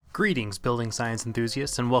Greetings, building science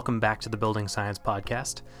enthusiasts, and welcome back to the Building Science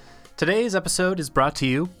Podcast. Today's episode is brought to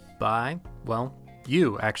you by, well,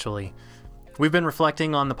 you, actually. We've been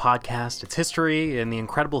reflecting on the podcast, its history, and the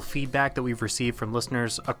incredible feedback that we've received from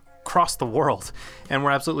listeners across the world, and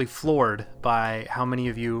we're absolutely floored by how many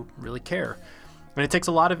of you really care. And it takes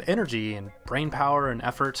a lot of energy and brain power and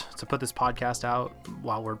effort to put this podcast out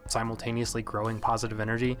while we're simultaneously growing positive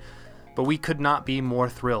energy, but we could not be more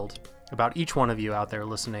thrilled about each one of you out there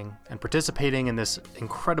listening and participating in this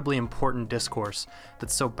incredibly important discourse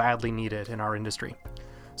that's so badly needed in our industry.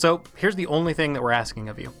 So here's the only thing that we're asking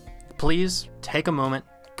of you. Please take a moment,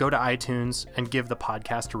 go to iTunes, and give the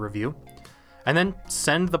podcast a review, and then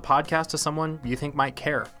send the podcast to someone you think might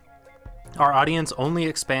care. Our audience only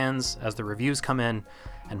expands as the reviews come in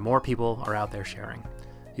and more people are out there sharing.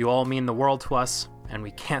 You all mean the world to us, and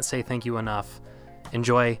we can't say thank you enough.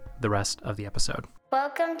 Enjoy the rest of the episode.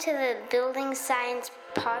 Welcome to the Building Science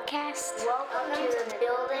Podcast. Welcome to the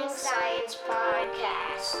Building Science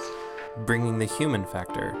Podcast. Bringing the human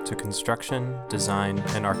factor to construction, design,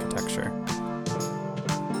 and architecture.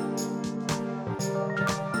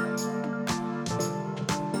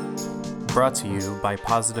 Brought to you by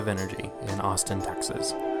Positive Energy in Austin,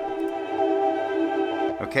 Texas.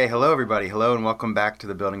 Okay, hello everybody. Hello and welcome back to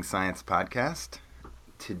the Building Science Podcast.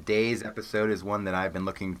 Today's episode is one that I've been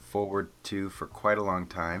looking forward to for quite a long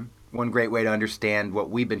time. One great way to understand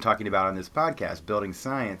what we've been talking about on this podcast, building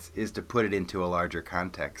science, is to put it into a larger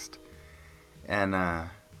context. And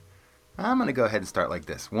I'm going to go ahead and start like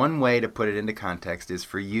this. One way to put it into context is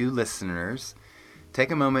for you listeners,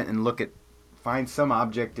 take a moment and find some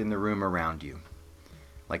object in the room around you.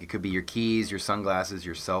 Like it could be your keys, your sunglasses,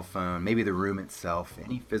 your cell phone, maybe the room itself,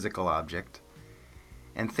 any physical object.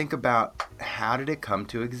 And think about, how did it come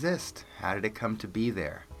to exist? How did it come to be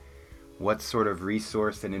there? What sort of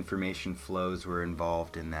resource and information flows were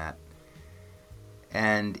involved in that?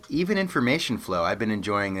 And even information flow, I've been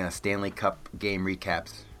enjoying Stanley Cup game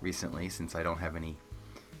recaps recently since I don't have any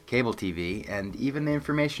cable TV, and even the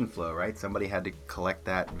information flow, right? Somebody had to collect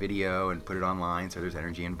that video and put it online, so there's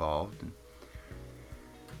energy involved.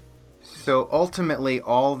 So ultimately,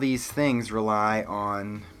 all these things rely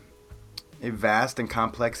on a vast and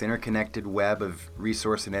complex interconnected web of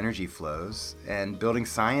resource and energy flows, and building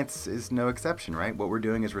science is no exception, right? What we're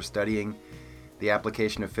doing is we're studying the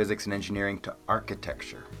application of physics and engineering to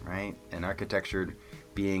architecture, right? And architecture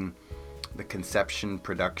being the conception,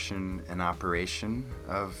 production, and operation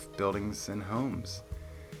of buildings and homes.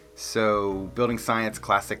 So building science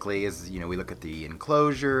classically is, we look at the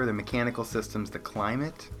enclosure, the mechanical systems, the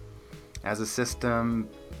climate as a system,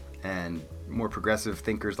 and more progressive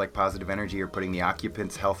thinkers like Positive Energy are putting the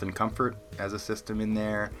occupants' health and comfort as a system in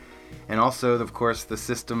there. And also, of course, the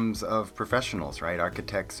systems of professionals, right?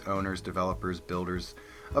 Architects, owners, developers, builders,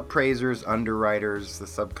 appraisers, underwriters, the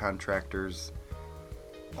subcontractors.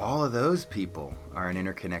 All of those people are an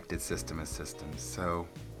interconnected system of systems. So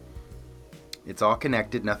it's all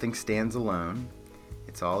connected. Nothing stands alone.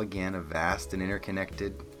 It's all, again, a vast and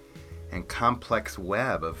interconnected and complex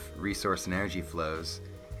web of resource and energy flows.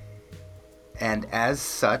 And as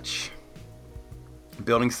such,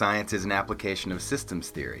 building science is an application of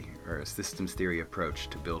systems theory, or a systems theory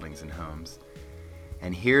approach to buildings and homes.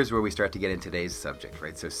 And here's where we start to get into today's subject,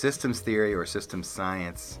 right? So systems theory or systems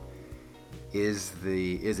science is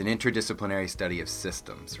an interdisciplinary study of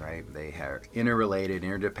systems, right? They are interrelated,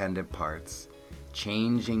 interdependent parts.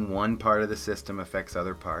 Changing one part of the system affects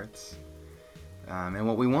other parts. And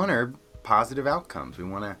what we want are positive outcomes. We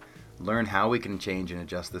want to learn how we can change and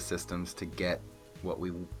adjust the systems to get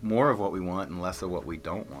more of what we want and less of what we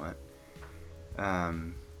don't want.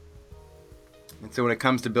 And so when it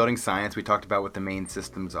comes to building science, we talked about what the main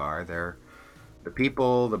systems are. They're the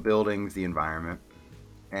people, the buildings, the environment.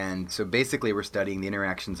 And so basically we're studying the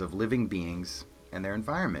interactions of living beings and their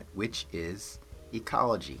environment, which is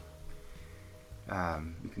ecology.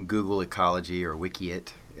 You can Google ecology or wiki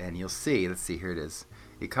it, and you'll see, here it is.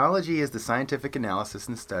 Ecology is the scientific analysis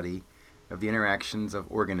and study of the interactions of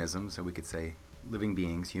organisms, so we could say living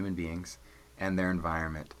beings, human beings, and their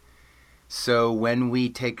environment. So when we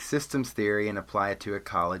take systems theory and apply it to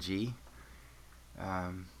ecology,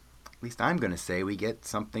 at least I'm going to say we get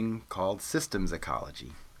something called systems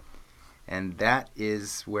ecology. And that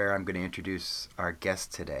is where I'm going to introduce our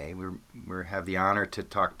guest today. We have the honor to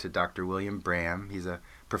talk to Dr. William Bram. He's a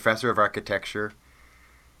professor of architecture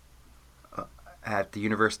at the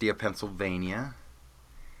University of Pennsylvania,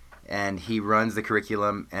 and he runs the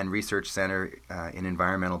Curriculum and Research Center in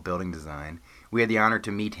Environmental Building Design. We had the honor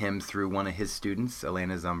to meet him through one of his students,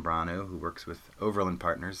 Elena Zambrano, who works with Overland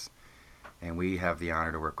Partners, and we have the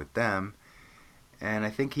honor to work with them. and I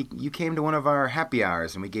think you came to one of our happy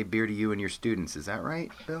hours, and we gave beer to you and your students. Is that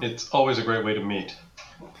right, Bill? It's always a great way to meet.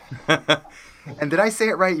 And did I say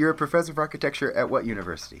it right? You're a professor of architecture at what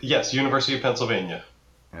university? Yes, University of Pennsylvania.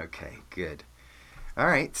 Okay, good. All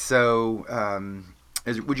right, so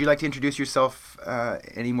would you like to introduce yourself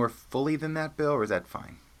any more fully than that, Bill, or is that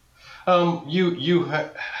fine? You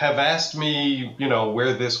have asked me,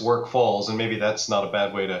 where this work falls, and maybe that's not a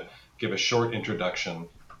bad way to give a short introduction.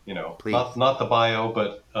 Please. Not the bio,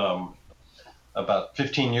 but about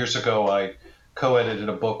 15 years ago, I co-edited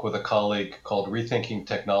a book with a colleague called Rethinking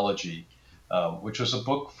Technology, which was a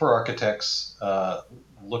book for architects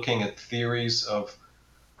looking at theories of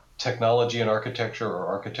technology and architecture, or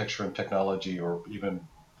architecture and technology, or even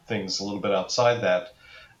things a little bit outside that.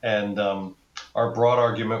 And our broad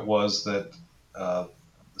argument was that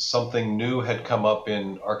something new had come up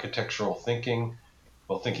in architectural thinking,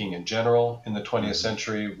 thinking in general in the 20th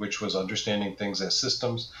century, which was understanding things as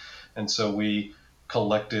systems. And so we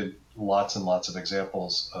collected lots and lots of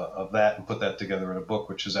examples of that and put that together in a book,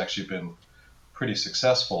 which has actually been pretty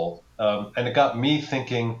successful. And it got me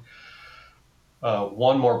thinking,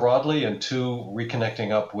 one, more broadly, and two,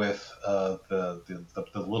 reconnecting up with the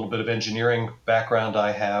little bit of engineering background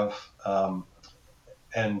I have,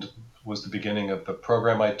 and was the beginning of the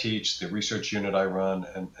program I teach, the research unit I run,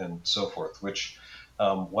 and so forth, which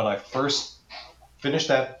when I first finished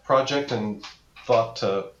that project and thought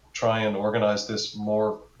to try and organize this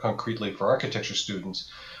more concretely for architecture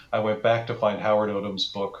students, I went back to find Howard Odom's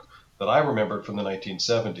book that I remembered from the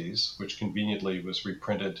 1970s, which conveniently was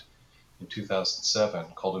reprinted in 2007,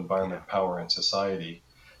 called Environment, Power, and Society,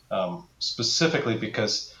 specifically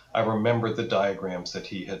because I remembered the diagrams that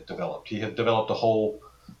he had developed. He had developed a whole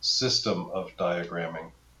system of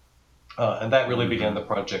diagramming, and that really began the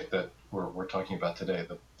project that we're talking about today.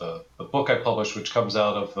 The book I published, which comes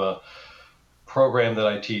out of the program that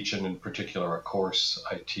I teach, and in particular a course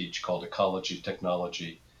I teach called Ecology,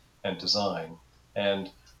 Technology, and Design. And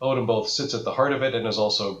Odom both sits at the heart of it and has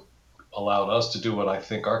also allowed us to do what I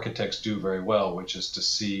think architects do very well, which is to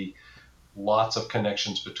see lots of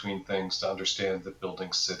connections between things, to understand that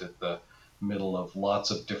buildings sit at the middle of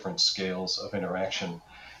lots of different scales of interaction.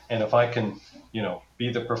 And if I can,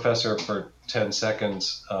 be the professor for 10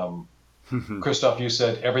 seconds, Christoph, you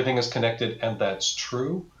said everything is connected, and that's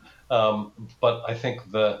true. But I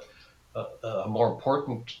think the more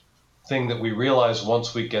important thing that we realize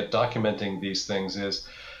once we get documenting these things is,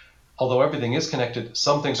 although everything is connected,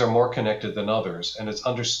 some things are more connected than others, and it's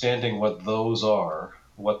understanding what those are,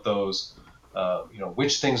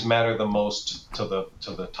 which things matter the most to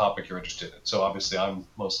the topic you're interested in. So obviously, I'm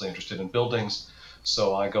mostly interested in buildings,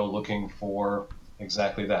 so I go looking for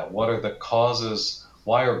exactly that. What are the causes?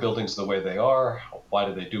 Why are buildings the way they are? Why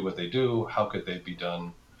do they do what they do? How could they be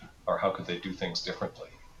done, or how could they do things differently?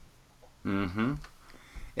 Mm-hmm.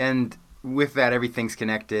 And with that, everything's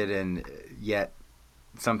connected, and yet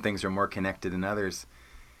some things are more connected than others.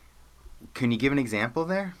 Can you give an example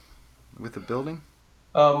there with a building?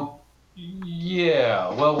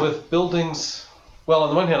 Yeah. Well, with buildings, on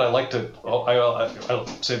the one hand, I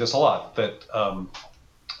say this a lot, that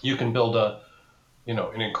you can build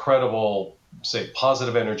an incredible, say,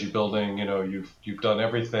 positive energy building. You've done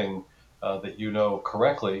everything that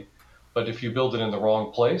correctly, but if you build it in the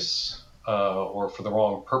wrong place or for the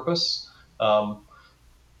wrong purpose,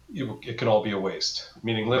 it can all be a waste.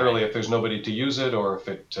 Meaning, literally, if there's nobody to use it, or if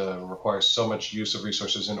it requires so much use of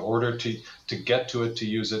resources in order to get to it, to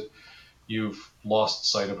use it, you've lost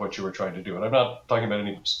sight of what you were trying to do. And I'm not talking about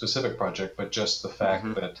any specific project, but just the fact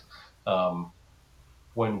that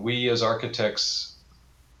when we as architects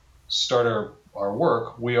start our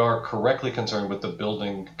work, we are correctly concerned with the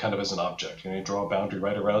building kind of as an object. You draw a boundary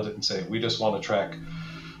right around it and say, we just want to track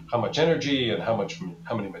how much energy and how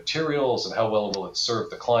many materials and how well will it serve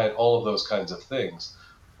the client, all of those kinds of things.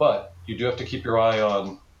 But you do have to keep your eye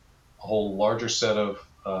on a whole larger set of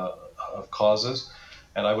causes,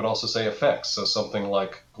 and I would also say effects. So something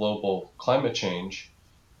like global climate change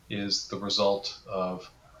is the result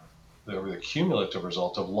of the cumulative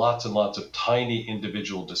result of lots and lots of tiny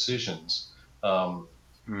individual decisions. And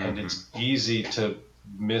it's easy to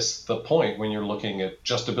miss the point when you're looking at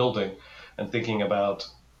just a building and thinking about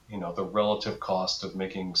the relative cost of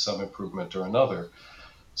making some improvement or another.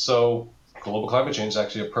 So global climate change is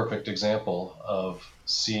actually a perfect example of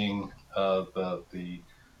seeing the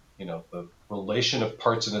relation of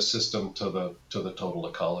parts in a system to the total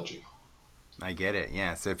ecology. I get it.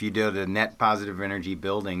 Yeah. So if you did a net positive energy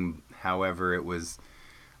building, however, it was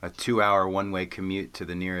a 2-hour one-way commute to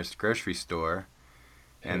the nearest grocery store,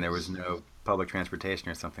 and there was no public transportation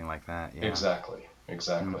or something like that. Yeah. Exactly.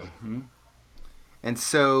 Mm-hmm. And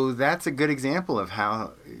so that's a good example of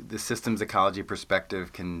how the systems ecology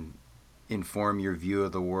perspective can inform your view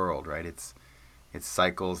of the world, right? It's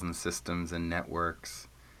cycles and systems and networks.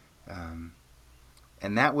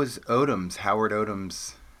 And that was Howard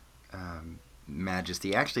Odom's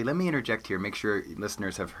majesty. Actually, let me interject here, make sure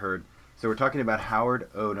listeners have heard. So we're talking about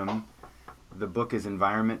Howard Odom. The book is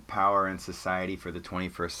Environment, Power, and Society for the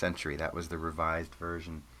 21st Century. That was the revised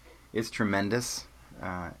version. It's tremendous.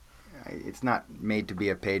 It's not made to be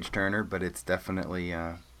a page-turner, but it's definitely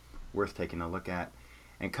worth taking a look at.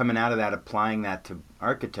 And coming out of that, applying that to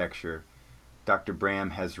architecture, Dr.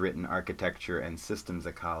 Bram has written Architecture and Systems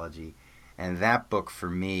Ecology. And that book, for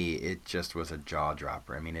me, it just was a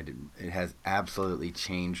jaw-dropper. I mean, it has absolutely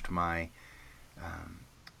changed my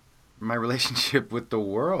my relationship with the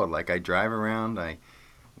world. Like, I drive around,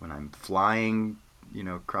 when I'm flying,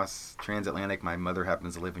 across transatlantic, my mother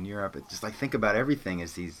happens to live in Europe. It's just, I think about everything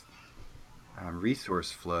as these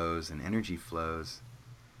resource flows and energy flows.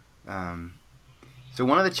 So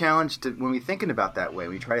one of the challenges when we're thinking about that way,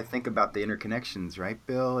 we try to think about the interconnections, right,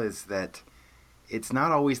 Bill, is that it's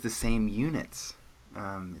not always the same units.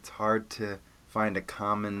 It's hard to find a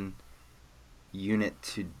common unit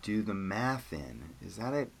to do the math in. Is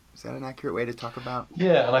that it? Is that an accurate way to talk about?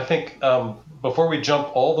 Yeah, and I think before we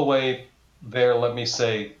jump all the way there, let me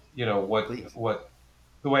say, what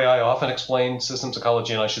the way I often explain systems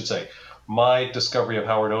ecology, and I should say, my discovery of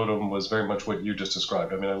Howard Odom was very much what you just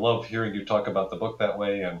described. I mean, I love hearing you talk about the book that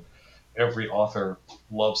way, and every author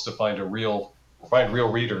loves to find real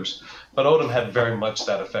readers. But Odom had very much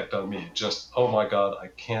that effect on me. Just, oh my God, I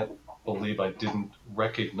can't believe I didn't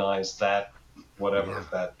recognize that,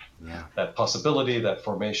 that possibility, that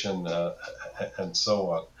formation, and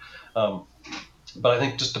so on. But I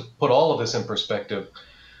think just to put all of this in perspective,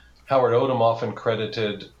 Howard Odom often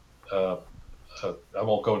credited, I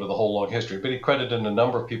won't go into the whole long history, but he credited a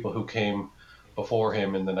number of people who came before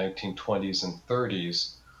him in the 1920s and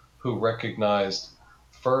 30s who recognized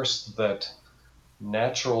first that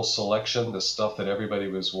natural selection, the stuff that everybody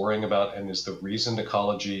was worrying about and is the reason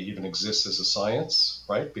ecology even exists as a science,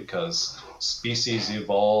 right? Because species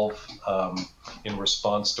evolve in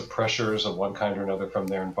response to pressures of one kind or another from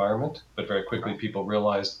their environment, but very quickly people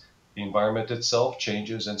realized the environment itself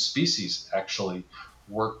changes and species actually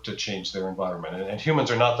work to change their environment. And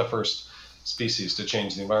humans are not the first species to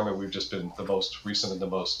change the environment. We've just been the most recent and the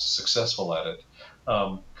most successful at it.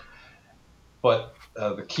 But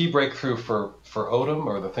the key breakthrough for Odom,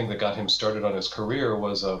 or the thing that got him started on his career,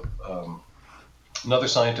 was another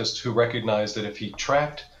scientist who recognized that if he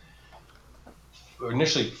tracked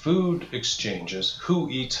initially food exchanges, who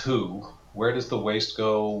eats who, where does the waste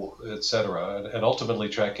go, etc., and ultimately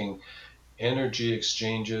tracking energy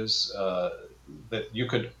exchanges, that you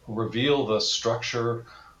could reveal the structure,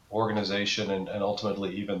 organization, and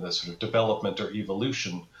ultimately even the sort of development or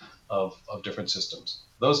evolution of different systems.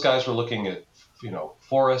 Those guys were looking at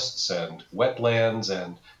forests and wetlands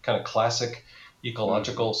and kind of classic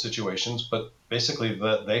ecological situations, but basically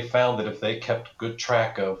they found that if they kept good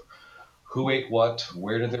track of who ate what,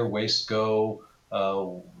 where did their waste go,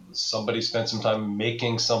 somebody spent some time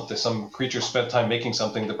making something, some creature spent time making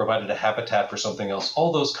something that provided a habitat for something else,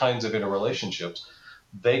 all those kinds of interrelationships,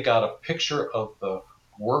 they got a picture of the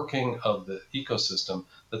working of the ecosystem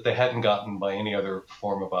that they hadn't gotten by any other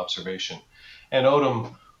form of observation. And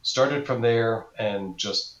Odom started from there and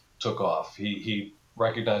just took off. He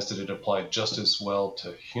recognized that it applied just as well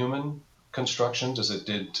to human constructions as it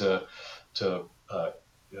did to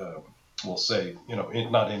we'll say,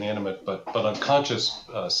 not inanimate, but unconscious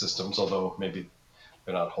systems, although maybe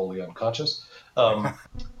they're not wholly unconscious.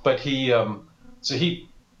 But so he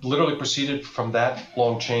literally proceeded from that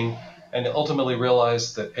long chain and ultimately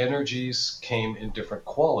realized that energies came in different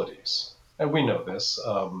qualities. And we know this,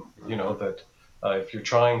 that if you're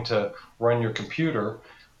trying to run your computer,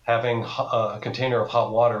 having a container of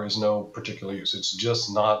hot water is no particular use. It's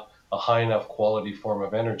just not a high enough quality form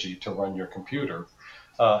of energy to run your computer.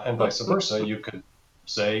 And vice versa, you could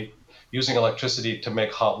say using electricity to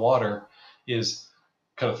make hot water is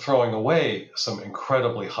kind of throwing away some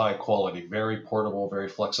incredibly high quality, very portable, very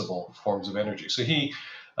flexible forms of energy. So he,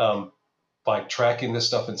 by tracking this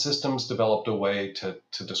stuff in systems, developed a way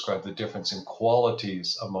to describe the difference in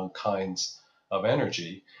qualities among kinds of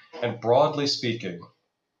energy. And broadly speaking,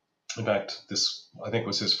 in fact, this I think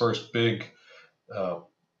was his first big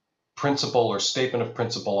principle or statement of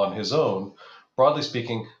principle on his own. Broadly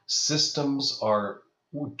speaking, systems are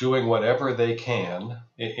doing whatever they can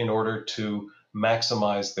in order to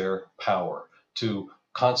maximize their power, to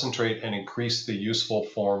concentrate and increase the useful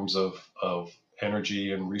forms of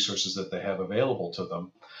energy and resources that they have available to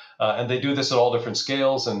them. And they do this at all different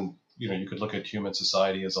scales. And, you could look at human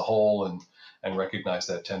society as a whole and recognize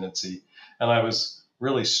that tendency. And I was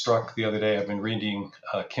really struck the other day. I've been reading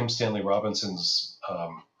Kim Stanley Robinson's,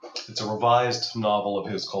 it's a revised novel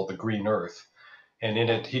of his called The Green Earth. And in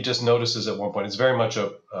it, he just notices at one point, it's very much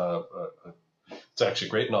it's actually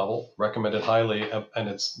a great novel, recommended highly, and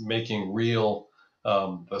it's making real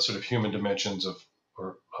the sort of human dimensions of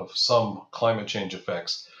some climate change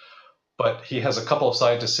effects. But he has a couple of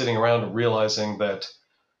scientists sitting around realizing that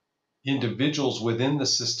individuals within the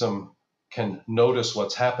system can notice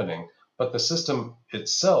what's happening, but the system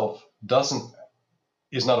itself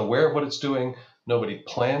is not aware of what it's doing. Nobody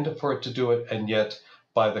planned for it to do it, and yet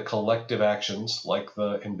by the collective actions, like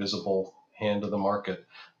the invisible hand of the market,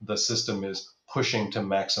 the system is pushing to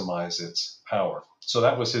maximize its power. So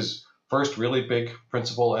that was his first really big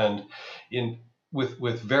principle, and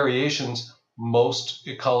with variations, most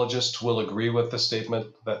ecologists will agree with the statement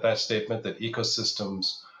that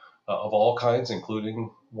ecosystems of all kinds,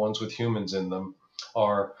 including ones with humans in them,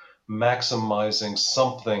 are maximizing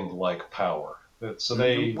something like power. So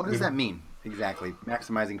what does that mean exactly?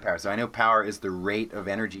 Maximizing power. So I know power is the rate of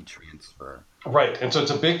energy transfer. Right, and so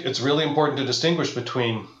it's really important to distinguish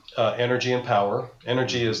between energy and power.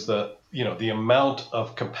 Energy is the amount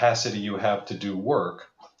of capacity you have to do work.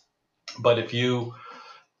 But if you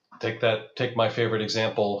take my favorite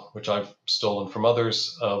example, which I've stolen from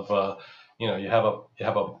others, of you have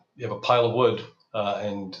a pile of wood,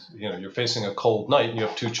 and you're facing a cold night, and you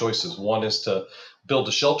have two choices. One is to build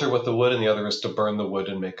a shelter with the wood, and the other is to burn the wood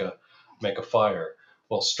and make a fire.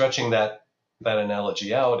 Well, stretching that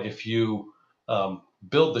analogy out, if you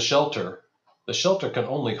build the shelter can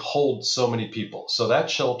only hold so many people. So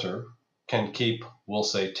that shelter can keep, we'll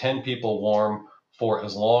say, 10 people warm for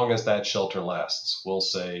as long as that shelter lasts. We'll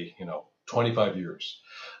say, 25 years.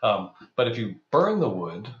 But if you burn the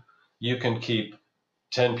wood, you can keep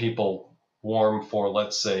 10 people warm for,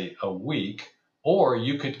 let's say, a week, or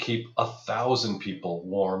you could keep 1,000 people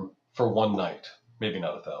warm for one night. Maybe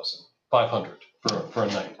not 1,000, 500 for a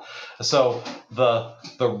night. So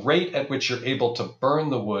the rate at which you're able to burn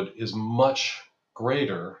the wood is much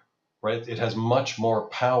greater, right? It has much more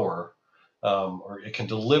power, or it can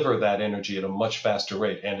deliver that energy at a much faster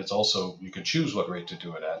rate. And it's also, you can choose what rate to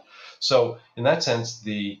do it at. So in that sense,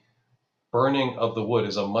 the burning of the wood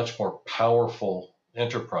is a much more powerful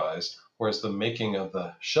enterprise, whereas the making of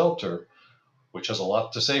the shelter, which has a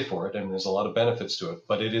lot to say for it, and there's a lot of benefits to it,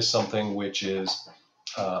 but it is something which is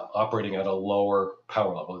operating at a lower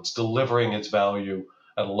power level. It's delivering its value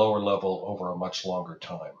at a lower level over a much longer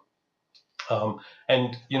time.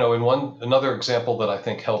 And in another example that I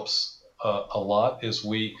think helps a lot is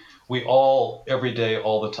we all, every day,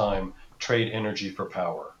 all the time, trade energy for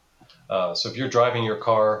power. So if you're driving your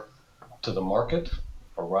car to the market,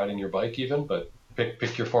 or riding your bike even, but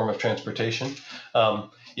pick your form of transportation,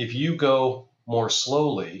 if you go more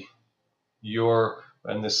slowly,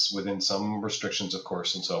 and this within some restrictions, of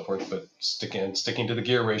course, and so forth, but sticking to the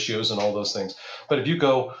gear ratios and all those things. But if you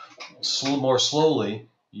go more slowly,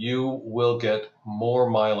 you will get more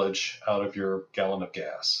mileage out of your gallon of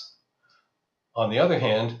gas. On the other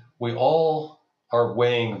hand, we all are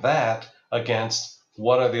weighing that against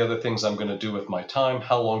what are the other things I'm going to do with my time?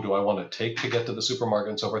 How long do I want to take to get to the supermarket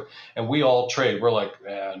and so forth? And we all trade. We're like,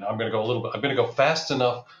 man, I'm going to go fast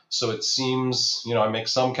enough so it seems, I make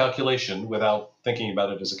some calculation without thinking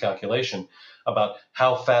about it as a calculation about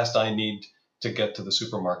how fast I need to get to the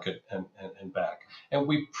supermarket and back. And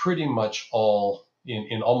we pretty much all,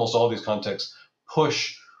 in almost all these contexts,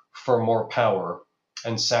 push for more power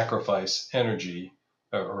and sacrifice energy,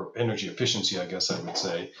 or energy efficiency, I guess I would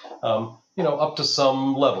say, up to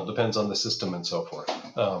some level, depends on the system and so forth.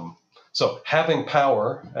 So having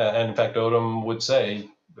power, and in fact, Odom would say,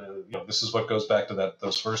 this is what goes back to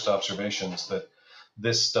those first observations, that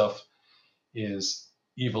this stuff is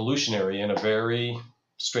evolutionary in a very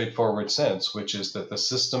straightforward sense, which is that the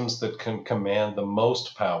systems that can command the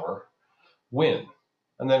most power win.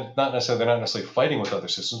 And then they're not necessarily fighting with other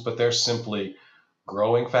systems, but they're simply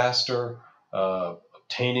growing faster,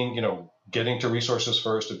 obtaining, getting to resources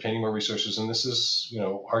first, obtaining more resources. And this is,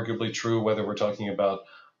 arguably true whether we're talking about,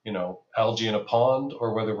 algae in a pond,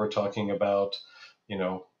 or whether we're talking about,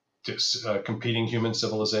 competing human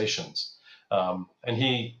civilizations. And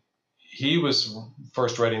he was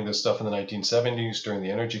first writing this stuff in the 1970s during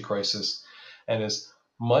the energy crisis. And as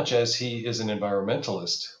much as he is an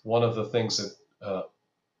environmentalist, one of the things that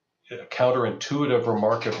a counterintuitive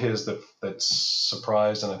remark of his that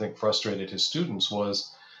surprised and I think frustrated his students was,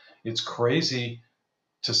 it's crazy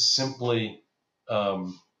to simply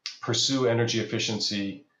pursue energy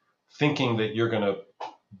efficiency thinking that you're going to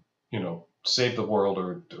save the world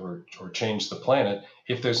or change the planet.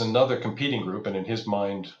 If there's another competing group, and in his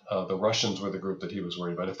mind, the Russians were the group that he was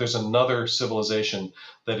worried about. If there's another civilization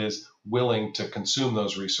that is willing to consume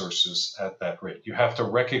those resources at that rate, you have to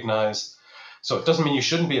recognize. So it doesn't mean you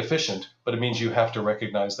shouldn't be efficient, but it means you have to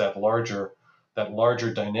recognize that larger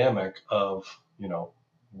dynamic of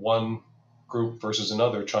one group versus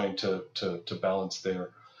another trying to balance their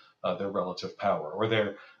relative power, or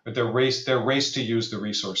their race to use the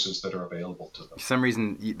resources that are available to them. For some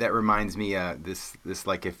reason, that reminds me this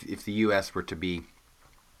like if the U.S. were to be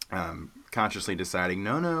consciously deciding,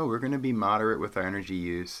 no, we're going to be moderate with our energy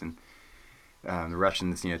use, and the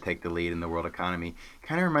Russians, take the lead in the world economy.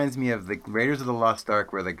 Kind of reminds me of the Raiders of the Lost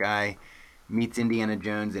Ark, where the guy meets Indiana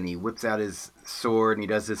Jones and he whips out his sword and he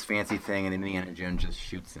does this fancy thing, and Indiana Jones just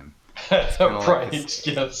shoots him. Right.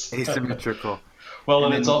 Yes. Asymmetrical. Well,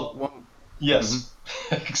 and it's all. Yes.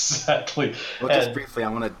 Mm-hmm. Exactly. Well, just briefly, I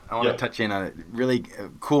want to touch in on a really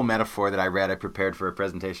cool metaphor that I read. I prepared for a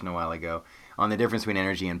presentation a while ago on the difference between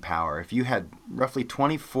energy and power. If you had roughly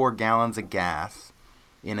 24 gallons of gas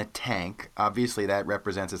in a tank, obviously that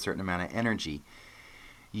represents a certain amount of energy.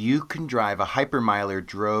 You can drive, a hypermiler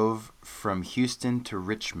drove from Houston,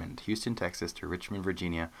 Texas to Richmond,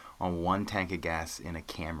 Virginia on one tank of gas in a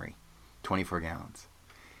Camry, 24 gallons.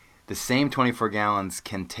 The same 24 gallons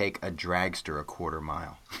can take a dragster a quarter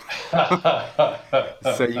mile.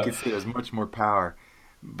 So you can see there's much more power.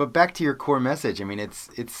 But back to your core message, I mean,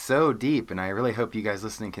 it's so deep, and I really hope you guys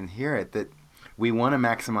listening can hear it, that we want to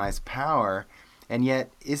maximize power, and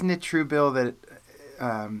yet isn't it true, Bill, that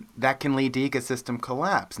that can lead to ecosystem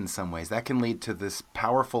collapse in some ways? That can lead to this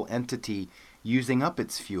powerful entity using up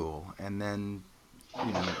its fuel, and then,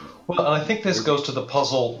 Well, I think this goes to the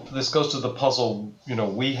puzzle.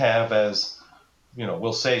 We have as,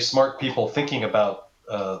 we'll say smart people thinking about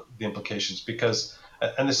the implications, because,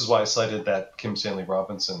 and this is why I cited that Kim Stanley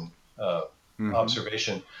Robinson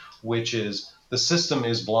observation, which is the system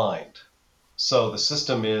is blind. So the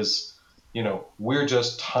system is, we're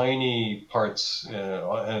just tiny parts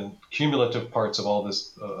and cumulative parts of all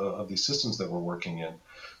this, of these systems that we're working in.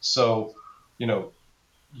 So,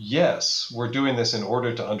 yes, we're doing this in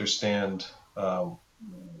order to understand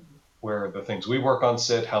where the things we work on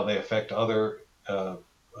sit, how they affect other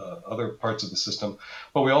parts of the system.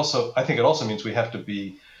 But I think it also means we have to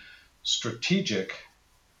be strategic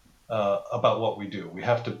about what we do. We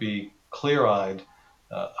have to be clear-eyed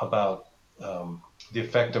about the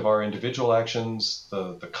effect of our individual actions,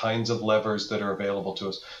 the kinds of levers that are available to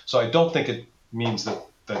us. So I don't think it means that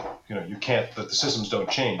the systems don't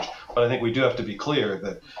change, but I think we do have to be clear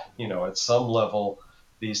that, at some level,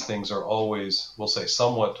 these things are always, we'll say,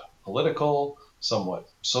 somewhat political, somewhat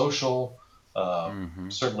social,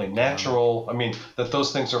 certainly natural. I mean, that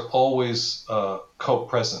those things are always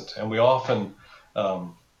co-present, and we often,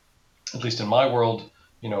 at least in my world,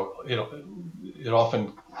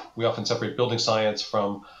 we often separate building science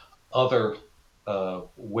from other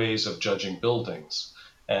ways of judging buildings.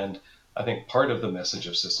 And I think part of the message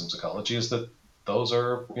of systems ecology is that those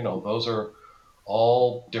are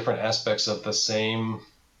all different aspects of the same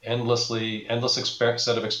endless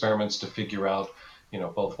set of experiments to figure out,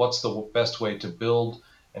 both what's the best way to build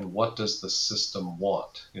and what does the system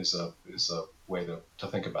want is a way to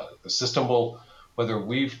think about it. The system will, whether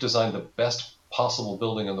we've designed the best possible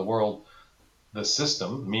building in the world, the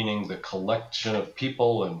system, meaning the collection of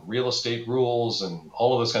people and real estate rules and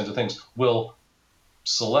all of those kinds of things, will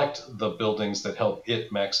select the buildings that help it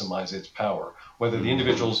maximize its power. Whether the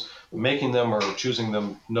individuals making them or choosing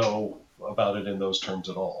them know about it in those terms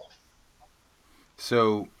at all.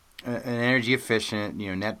 So an energy efficient,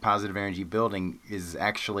 net positive energy building is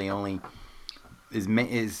actually only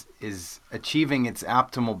is achieving its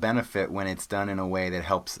optimal benefit when it's done in a way that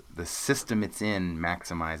helps the system it's in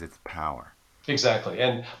maximize its power. Exactly.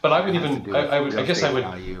 But I would even I guess I would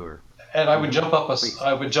I would jump up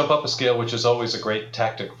a scale, which is always a great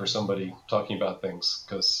tactic for somebody talking about things,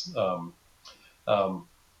 because I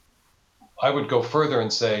would go further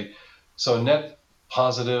and say, so net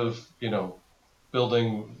positive,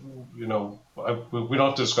 building, we don't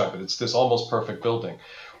have to describe it. It's this almost perfect building.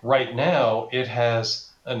 Right now, it has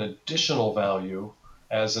an additional value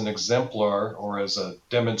as an exemplar or as a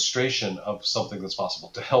demonstration of something that's possible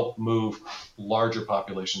to help move larger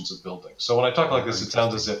populations of buildings. So when I talk like this, it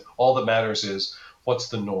sounds as if all that matters is what's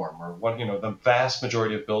the norm, or what, the vast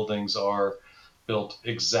majority of buildings are built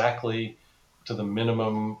exactly to the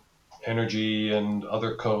minimum energy and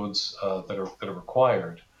other codes that are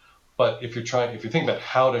required. But if you think about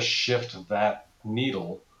how to shift that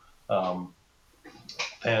needle,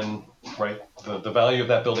 then the value of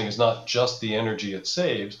that building is not just the energy it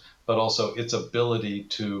saves, but also its ability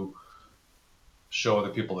to show other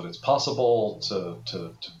people that it's possible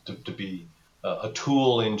to be a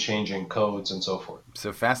tool in changing codes and so forth.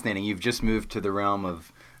 So fascinating. You've just moved to the realm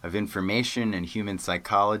of information and human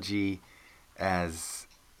psychology as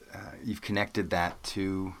you've connected that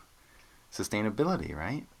to sustainability,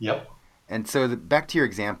 right? Yep. And so back to your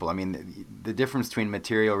example, I mean, the difference between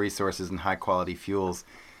material resources and high-quality fuels,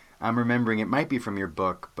 I'm remembering, it might be from your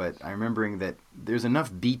book, but I'm remembering that there's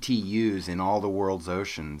enough BTUs in all the world's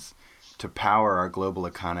oceans to power our global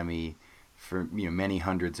economy for many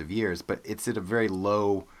hundreds of years, but it's at a very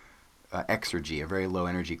low exergy, a very low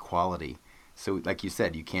energy quality. So like you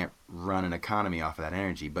said, you can't run an economy off of that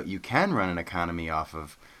energy, but you can run an economy off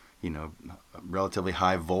of relatively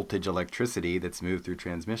high voltage electricity that's moved through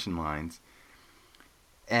transmission lines.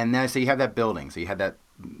 And now, so you have that building, so you had that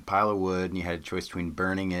pile of wood, and you had a choice between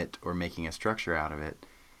burning it or making a structure out of it.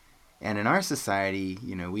 And in our society,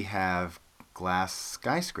 we have glass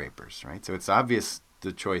skyscrapers, right? So it's obvious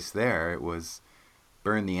the choice there. It was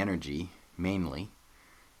burn the energy mainly.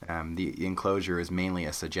 The enclosure is mainly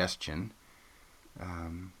a suggestion.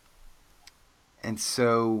 And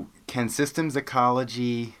so can systems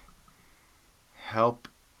ecology help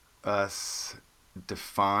us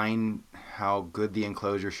define how good the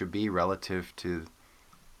enclosure should be relative to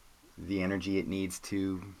the energy it needs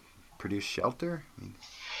to produce shelter?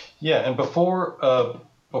 Yeah, and before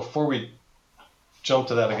we jump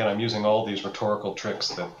to that again, I'm using all these rhetorical tricks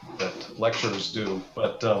that lecturers do,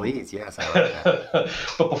 but please, yes, I like that.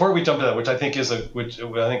 But before we jump to that, which I think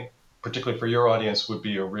particularly for your audience would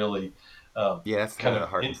be a really that's kind of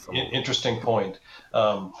heart and soul. Interesting point.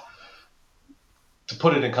 To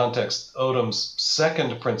put it in context, Odom's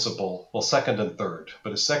second and third,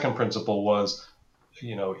 but his second principle was,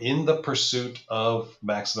 in the pursuit of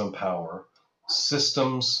maximum power,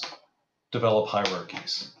 systems develop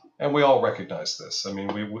hierarchies. And we all recognize this. I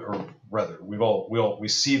mean, we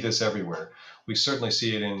see this everywhere. We certainly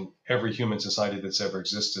see it in every human society that's ever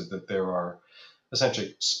existed, that there are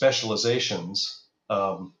essentially specializations,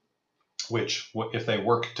 which, if they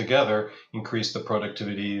work together, increase the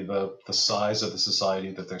productivity, the size of the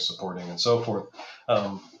society that they're supporting, and so forth.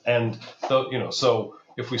 So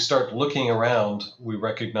if we start looking around, we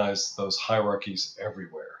recognize those hierarchies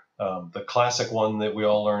everywhere. The classic one that we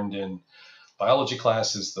all learned in biology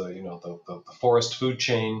class is the forest food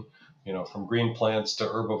chain, from green plants to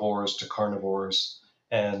herbivores to carnivores,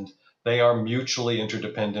 and they are mutually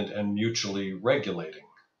interdependent and mutually regulating.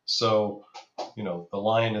 So, the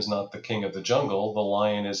lion is not the king of the jungle. The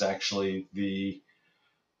lion is actually the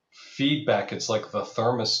feedback. It's like the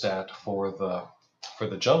thermostat for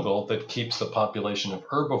the jungle that keeps the population of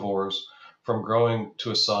herbivores from growing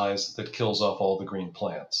to a size that kills off all the green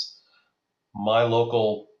plants. My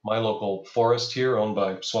local forest here, owned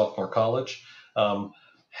by Swarthmore College,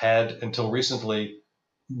 had until recently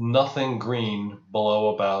nothing green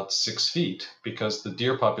below about 6 feet because the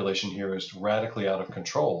deer population here is radically out of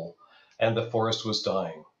control and the forest was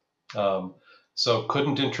dying. So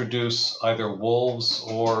couldn't introduce either wolves,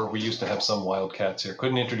 or we used to have some wildcats here,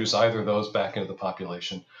 couldn't introduce either of those back into the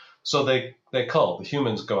population. So they cull. The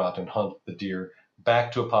humans go out and hunt the deer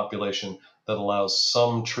back to a population that allows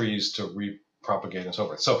some trees to repropagate and so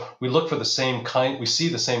forth. So we look for the same kind, we see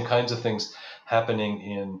the same kinds of things happening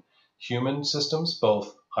in human systems,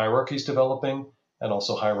 both hierarchies developing and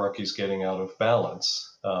also hierarchies getting out of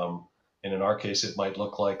balance. And in our case, it might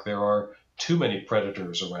look like there are too many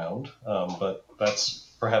predators around, but that's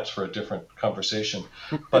perhaps for a different conversation.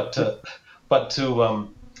 So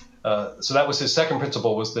that was his second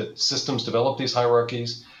principle, was that systems develop these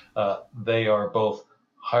hierarchies. They are both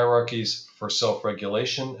hierarchies for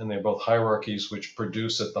self-regulation, and they're both hierarchies which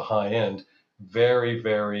produce at the high end very,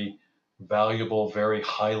 very valuable, very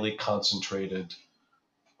highly concentrated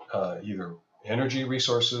either energy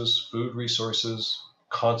resources, food resources,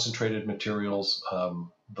 concentrated materials,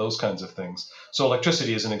 those kinds of things. So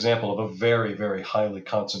electricity is an example of a very, very highly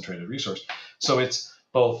concentrated resource. So it's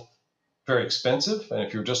both very expensive, and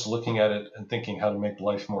if you're just looking at it and thinking how to make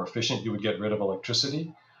life more efficient, you would get rid of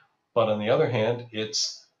electricity. But on the other hand,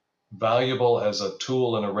 it's valuable as a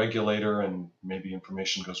tool and a regulator, and maybe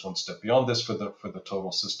information goes one step beyond this for the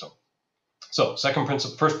total system. So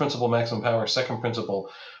first principle, maximum power. Second principle,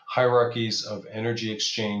 hierarchies of energy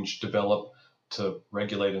exchange develop to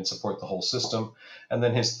regulate and support the whole system. And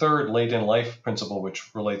then his third late in life principle,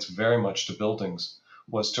 which relates very much to buildings,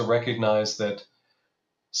 was to recognize that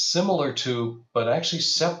similar to, but actually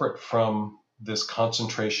separate from this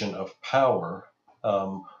concentration of power,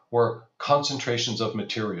 were concentrations of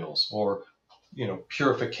materials, or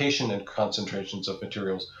purification and concentrations of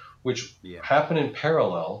materials, which happen in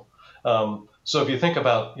parallel, So if you think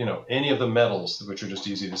about, any of the metals, which are just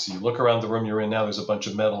easy to see, look around the room you're in now, there's a bunch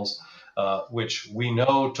of metals, which we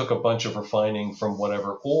know took a bunch of refining from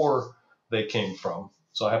whatever ore they came from.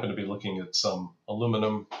 So I happen to be looking at some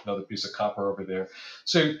aluminum, another piece of copper over there.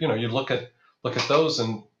 So, you look at those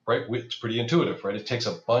and, right, it's pretty intuitive, right? It takes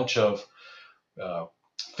a bunch of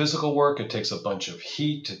physical work. It takes a bunch of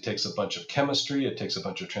heat. It takes a bunch of chemistry. It takes a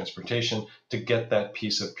bunch of transportation to get that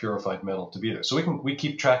piece of purified metal to be there. So we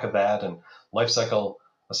keep track of that, and life cycle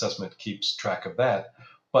assessment keeps track of that.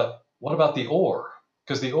 But what about the ore?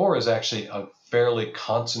 Because the ore is actually a fairly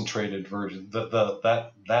concentrated version.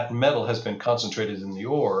 That metal has been concentrated in the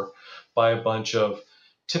ore by a bunch of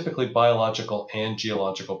typically biological and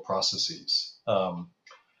geological processes.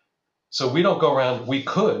 So we don't go around. We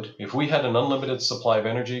could, if we had an unlimited supply of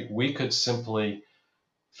energy, we could simply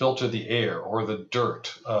filter the air or the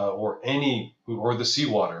dirt or the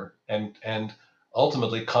seawater and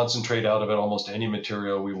ultimately concentrate out of it almost any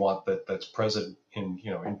material we want that's present in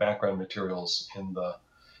background materials in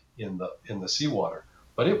the seawater.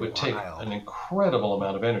 But it would take an incredible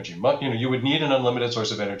amount of energy. You would need an unlimited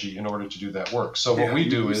source of energy in order to do that work. So what we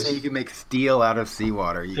do is say you can make steel out of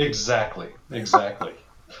seawater. Exactly.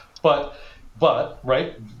 But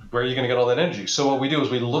right, where are you going to get all that energy? So what we do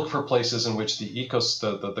is we look for places in which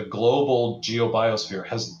the global geobiosphere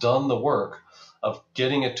has done the work of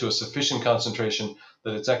getting it to a sufficient concentration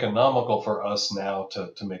that it's economical for us now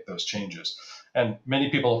to make those changes. And many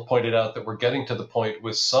people have pointed out that we're getting to the point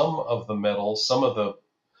with some of the metals, some of the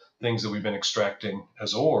things that we've been extracting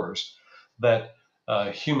as ores, that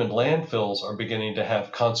human landfills are beginning to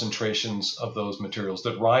have concentrations of those materials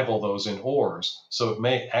that rival those in ores. So it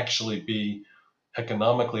may actually be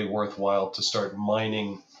economically worthwhile to start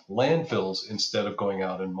mining landfills instead of going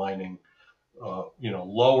out and mining,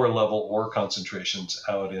 lower level ore concentrations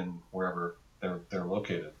out in wherever they're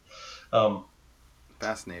located.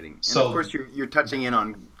 Fascinating. And of course, you're touching in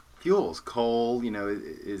on fuels. Coal,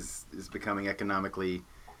 is becoming economically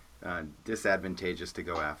disadvantageous to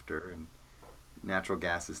go after, and natural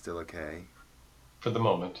gas is still okay for the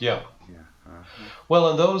moment. Yeah. Uh-huh. Well,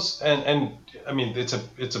 and those, and I mean, it's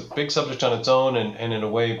a big subject on its own, and in a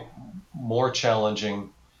way more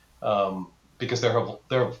challenging, because there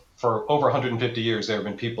have for over 150 years there have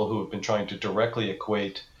been people who have been trying to directly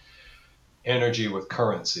equate energy with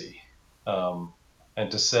currency, and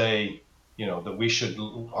to say,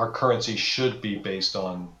 that our currency should be based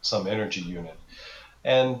on some energy unit.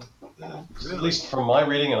 And Really? at least from my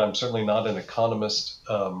reading, and I'm certainly not an economist,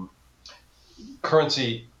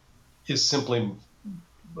 currency is simply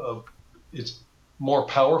it's more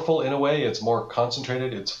powerful in a way. It's more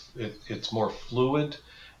concentrated. It's more fluid,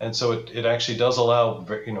 and so it actually does allow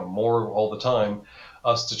more all the time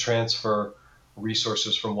us to transfer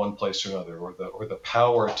resources from one place to another, or the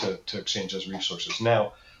power to exchange those resources.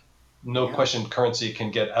 Now, no question, currency can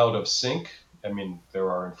get out of sync. I mean, there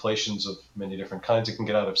are inflations of many different kinds. It can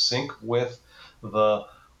get out of sync with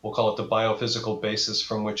we'll call it the biophysical basis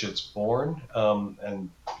from which it's born. And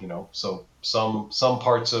so some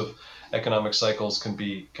parts of economic cycles can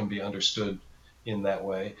be understood in that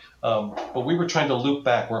way. But we were trying to loop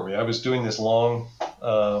back, weren't we? I was doing this long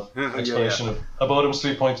explanation of Odum's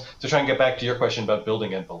 3 points to try and get back to your question about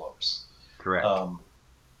building envelopes. Correct.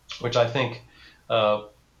 Which I think,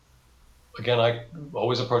 again, I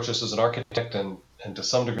always approach this as an architect, and to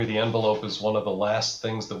some degree, the envelope is one of the last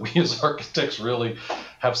things that we as architects really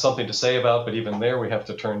have something to say about. But even there, we have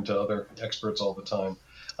to turn to other experts all the time.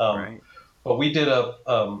 Right. But we did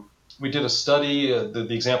a study.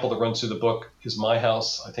 The example that runs through the book is my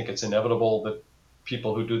house. I think it's inevitable that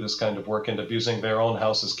people who do this kind of work end up using their own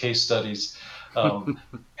house as case studies.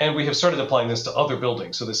 And we have started applying this to other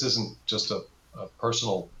buildings. So this isn't just a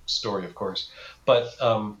personal story, of course. But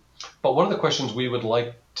one of the questions we would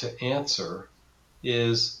like to answer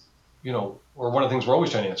is, or one of the things we're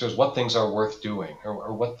always trying to answer is what things are worth doing,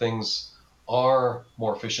 or what things are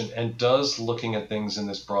more efficient, and does looking at things in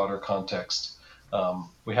this broader context.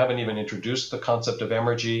 We haven't even introduced the concept of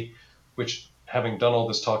emergy, which, having done all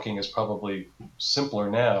this talking, is probably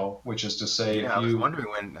simpler now, which is to say, I was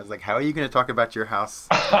wondering I was like, how are you going to talk about your house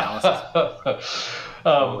analysis?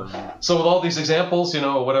 So with all these examples,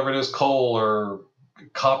 whatever it is, coal or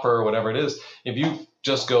copper or whatever it is, if you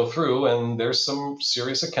just go through, and there's some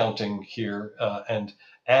serious accounting here, and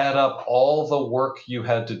add up all the work you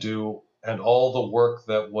had to do and all the work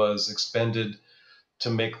that was expended to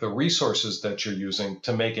make the resources that you're using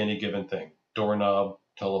to make any given thing, doorknob,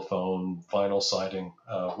 telephone, vinyl siding,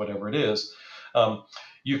 whatever it is,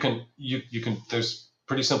 you can there's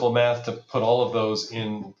pretty simple math to put all of those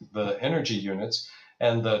in the energy units.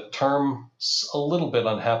 And the term, a little bit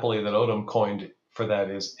unhappily, that Odom coined for that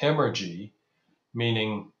is emergy,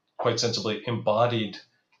 meaning quite sensibly embodied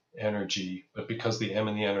energy. But because the M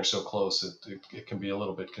and the N are so close, it can be a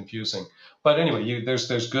little bit confusing. But anyway,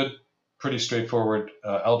 there's good, pretty straightforward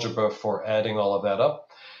algebra for adding all of that up,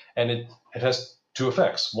 and it has two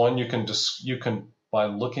effects. One, you can by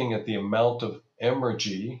looking at the amount of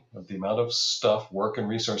emergy, of the amount of stuff, work, and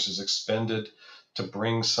resources expended to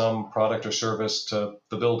bring some product or service to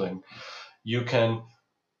the building, you can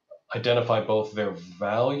identify both their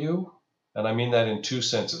value, and I mean that in two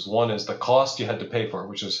senses. One is the cost you had to pay for it,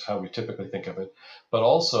 which is how we typically think of it, but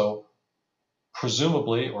also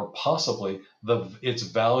presumably or possibly its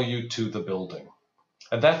value to the building.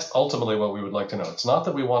 And that's ultimately what we would like to know. It's not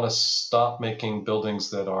that we want to stop making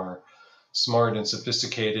buildings that are smart and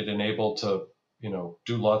sophisticated and able to,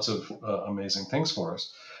 do lots of amazing things for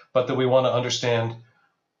us, but that we want to understand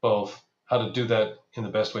both how to do that in the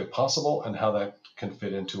best way possible and how that can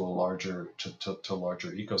fit into a larger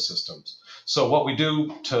ecosystems. So what we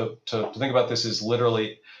do to think about this is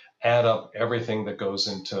literally add up everything that goes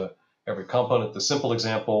into every component. The simple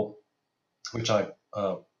example, which I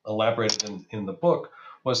elaborated in the book,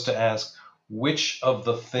 was to ask which of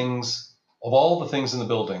all the things in the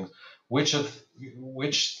building, which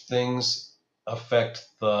things affect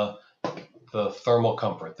the thermal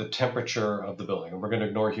comfort, the temperature of the building. And we're going to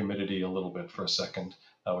ignore humidity a little bit for a second,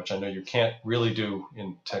 which I know you can't really do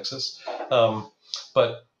in Texas.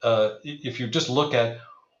 But if you just look at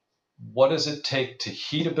what does it take to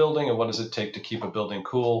heat a building and what does it take to keep a building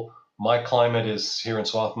cool? My climate is here in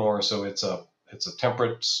Swarthmore, so it's a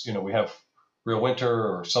temperate, we have real winter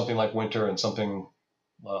or something like winter and something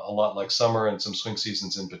a lot like summer and some swing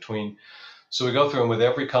seasons in between. So we go through and with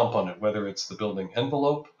every component, whether it's the building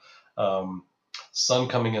envelope, sun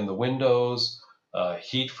coming in the windows,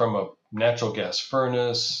 heat from a natural gas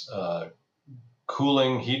furnace,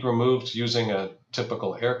 cooling, heat removed using a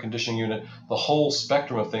typical air conditioning unit, the whole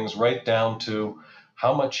spectrum of things, right down to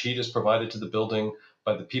how much heat is provided to the building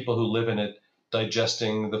by the people who live in it,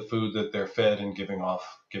 digesting the food that they're fed and giving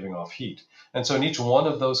off heat. And so in each one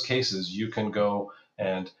of those cases, you can go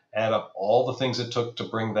and add up all the things it took to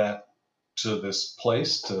bring that to this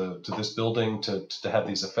place, to this building, to have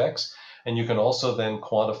these effects. And you can also then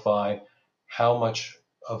quantify how much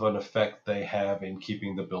of an effect they have in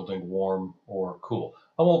keeping the building warm or cool.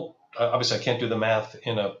 Obviously I can't do the math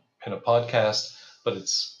in a podcast, but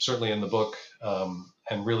it's certainly in the book,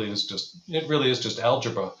 and really is just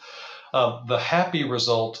algebra. The happy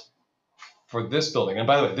result for this building, and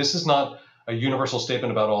by the way, this is not a universal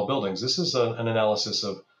statement about all buildings. This is an analysis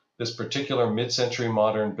of this particular mid-century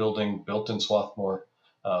modern building built in Swarthmore,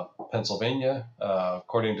 Pennsylvania,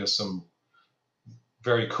 according to some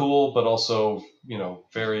very cool, but also,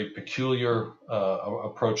 very peculiar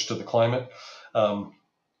approach to the climate.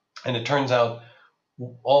 And it turns out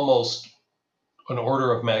almost an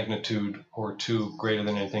order of magnitude or two greater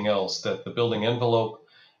than anything else, that the building envelope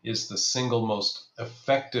is the single most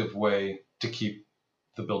effective way to keep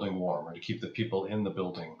the building warm or to keep the people in the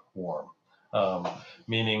building warm.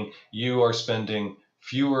 Meaning you are spending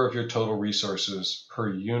fewer of your total resources per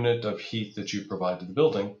unit of heat that you provide to the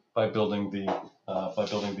building by building the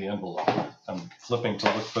envelope. I'm flipping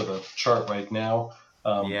to look for the chart right now.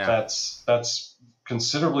 That's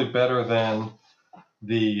considerably better than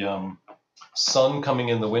the sun coming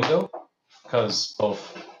in the window, because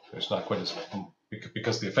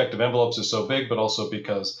because the effect of envelopes is so big, but also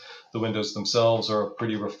because the windows themselves are a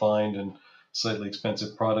pretty refined and slightly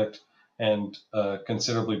expensive product, and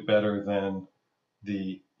considerably better than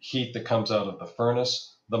the heat that comes out of the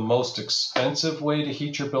furnace. The most expensive way to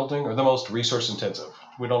heat your building, or the most resource intensive,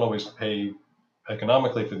 we don't always pay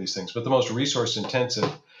economically for these things, but the most resource intensive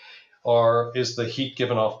is the heat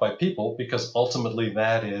given off by people, because ultimately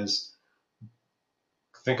that is,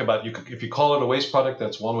 think about, if you call it a waste product,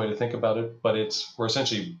 that's one way to think about it, but we're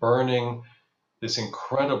essentially burning this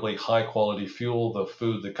incredibly high quality fuel, the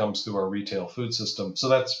food that comes through our retail food system. So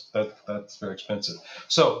that's very expensive.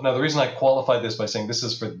 So now the reason I qualified this by saying this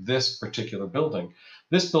is for this particular building,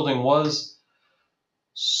 this building was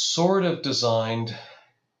sort of designed,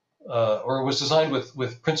 or it was designed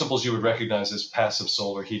with principles you would recognize as passive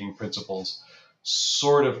solar heating principles,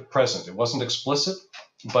 sort of present. It wasn't explicit,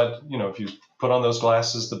 but if you put on those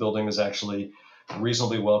glasses, the building is actually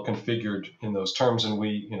reasonably well configured in those terms, and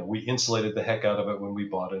we insulated the heck out of it when we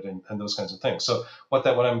bought it, and those kinds of things. So what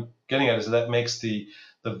I'm getting at is that makes the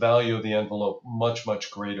value of the envelope much,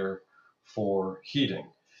 much greater for heating.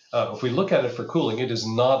 If we look at it for cooling, it is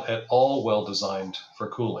not at all well designed for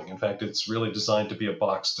cooling. In fact, it's really designed to be a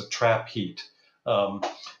box to trap heat.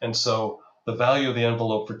 And so the value of the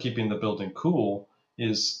envelope for keeping the building cool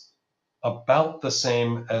is about the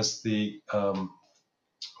same as the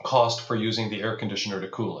cost for using the air conditioner to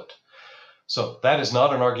cool it. So that is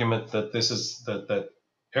not an argument that that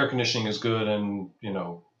air conditioning is good and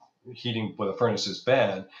heating with a furnace is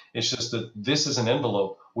bad. It's just that this is an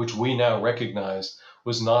envelope which we now recognize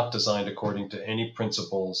was not designed according to any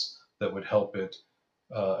principles that would help it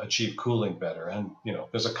achieve cooling better. And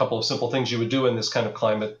there's a couple of simple things you would do in this kind of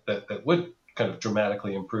climate that would kind of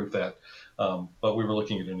dramatically improve that. But we were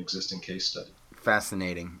looking at an existing case study.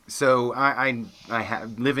 Fascinating. So I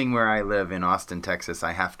have, living where I live in Austin, Texas,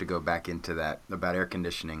 I have to go back into that about air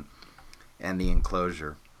conditioning and the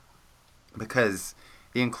enclosure, because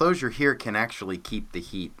the enclosure here can actually keep the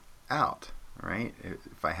heat out, right?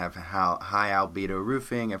 If I have high albedo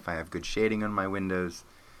roofing, if I have good shading on my windows,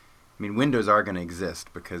 I mean, windows are going to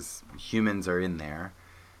exist because humans are in there,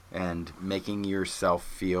 and making yourself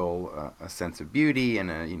feel a sense of beauty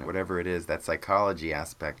and whatever it is, that psychology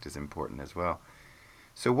aspect is important as well.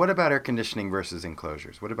 So what about air conditioning versus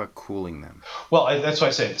enclosures? What about cooling them? Well, that's why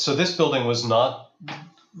I say, so this building was not,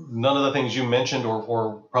 none of the things you mentioned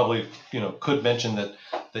or probably, could mention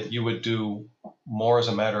that you would do more as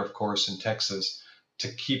a matter of course in Texas to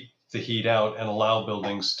keep the heat out and allow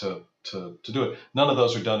buildings to do it. None of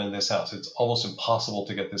those are done in this house. It's almost impossible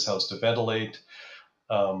to get this house to ventilate,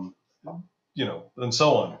 and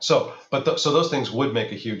so on. So those things would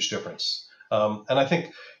make a huge difference. And I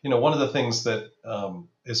think, one of the things that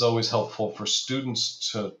is always helpful for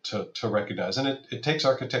students to recognize, and it takes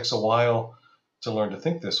architects a while to learn to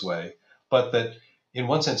think this way, but that in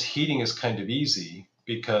one sense, heating is kind of easy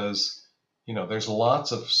because, there's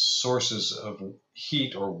lots of sources of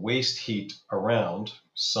heat or waste heat around,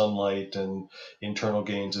 sunlight and internal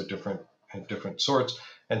gains of different sorts.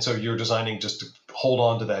 And so you're designing just to hold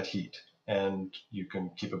on to that heat, and you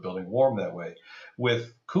can keep a building warm that way.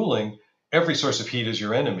 With cooling, every source of heat is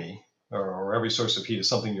your enemy, or every source of heat is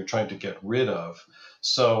something you're trying to get rid of.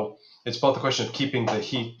 So it's both a question of keeping the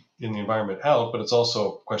heat in the environment out, but it's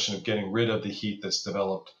also a question of getting rid of the heat that's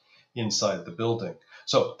developed inside the building.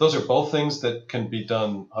 So those are both things that can be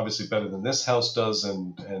done obviously better than this house does,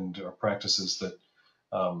 and are practices that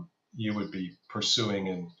you would be pursuing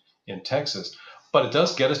in Texas. But it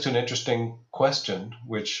does get us to an interesting question,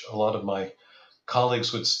 which a lot of my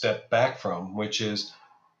colleagues would step back from, which is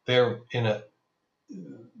there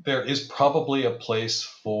is probably a place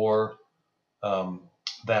for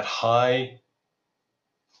that high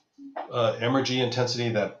energy intensity,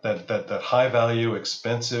 that high value,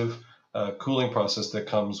 expensive cooling process that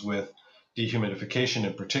comes with dehumidification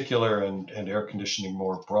in particular, and air conditioning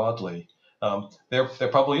more broadly. There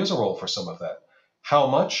probably is a role for some of that. How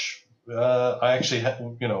much? I actually,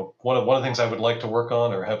 one of the things I would like to work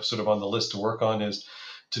on, or have sort of on the list to work on, is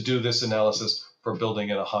to do this analysis for building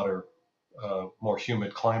in a hotter, more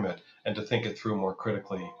humid climate, and to think it through more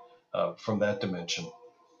critically from that dimension.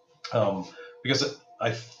 Because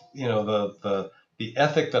the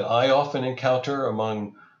ethic that I often encounter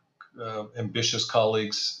among ambitious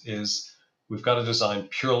colleagues is we've got to design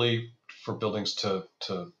purely for buildings to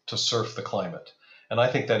surf the climate. And I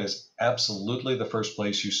think that is absolutely the first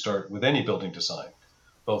place you start with any building design.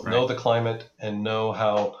 Both know the climate and know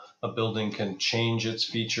how a building can change its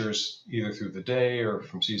features either through the day or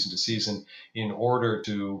from season to season in order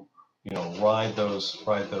to, ride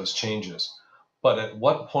those changes. But at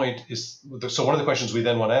what point so one of the questions we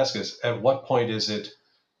then want to ask is, at what point is it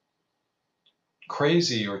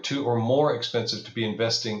crazy or more expensive to be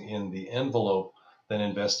investing in the envelope than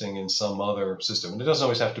investing in some other system? And it doesn't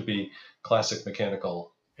always have to be classic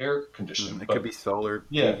mechanical air conditioning. It could be solar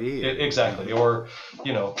yeah, PV. Exactly. Or,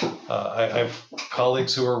 I have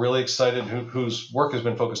colleagues who are really excited, whose work has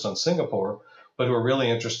been focused on Singapore, but who are really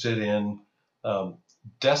interested in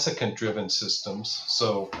desiccant-driven systems.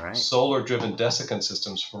 So solar-driven desiccant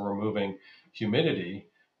systems for removing humidity,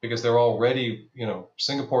 because they're already,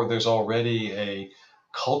 Singapore, there's already a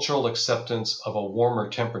cultural acceptance of a warmer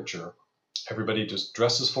temperature. Everybody just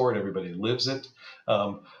dresses for it. Everybody lives it.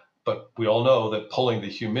 But we all know that pulling the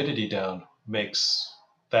humidity down makes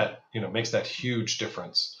that huge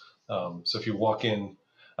difference. So if you walk in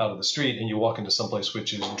out of the street and you walk into someplace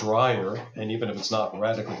which is drier, and even if it's not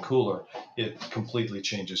radically cooler, it completely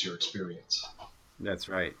changes your experience. That's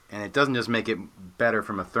right. And it doesn't just make it better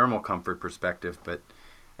from a thermal comfort perspective, but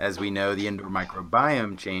as we know, the indoor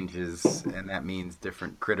microbiome changes, and that means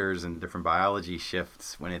different critters and different biology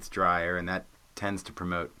shifts when it's drier, and that tends to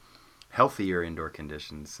promote healthier indoor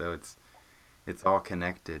conditions. So it's all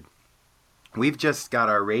connected. We've just got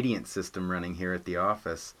our radiant system running here at the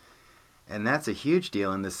office, And that's a huge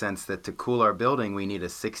deal in the sense that to cool our building, we need a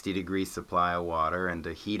 60-degree supply of water, and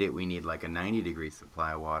to heat it, we need like a 90-degree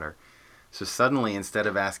supply of water. So suddenly, instead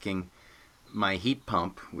of asking my heat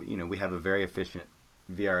pump, we have a very efficient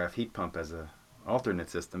VRF heat pump as a alternate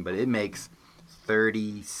system, but it makes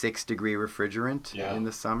 36-degree refrigerant in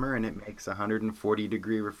the summer, and it makes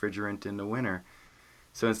 140-degree refrigerant in the winter.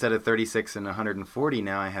 So instead of 36 and 140,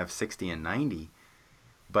 now I have 60 and 90.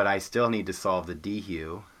 But I still need to solve the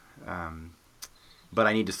DHU. But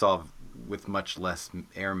I need to solve with much less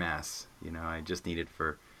air mass. I just need it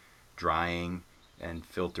for drying and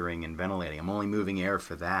filtering and ventilating. I'm only moving air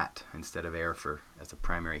for that instead of air for as a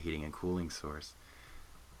primary heating and cooling source.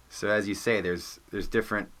 So as you say, there's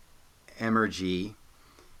different Emergy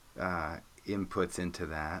inputs into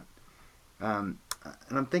that. And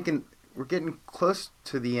I'm thinking we're getting close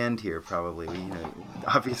to the end here probably.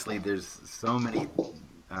 Obviously there's so many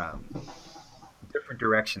different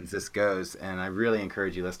directions this goes, and I really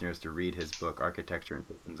encourage you listeners to read his book, Architecture and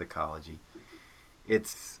Systems Ecology.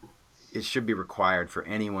 It should be required for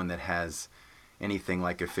anyone that has anything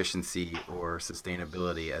like efficiency or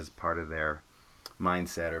sustainability as part of their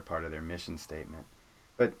mindset or part of their mission statement.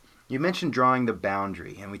 But you mentioned drawing the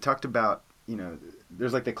boundary, and we talked about,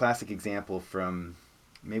 there's like the classic example from,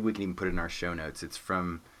 maybe we can even put it in our show notes. It's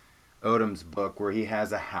from Odom's book where he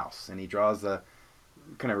has a house and he draws a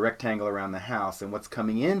kind of rectangle around the house, and what's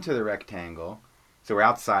coming into the rectangle, so we're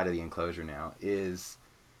outside of the enclosure now, is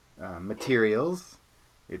materials,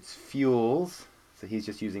 it's fuels, so he's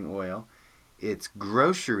just using oil, it's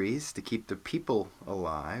groceries to keep the people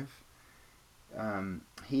alive.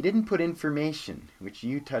 He didn't put information, which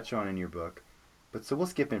you touch on in your book, but so we'll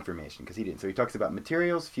skip information because he didn't. So he talks about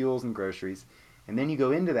materials, fuels, and groceries, and then you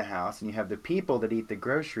go into the house and you have the people that eat the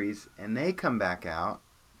groceries, and they come back out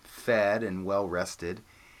fed and well rested,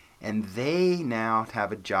 and they now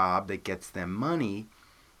have a job that gets them money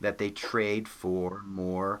that they trade for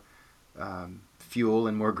more fuel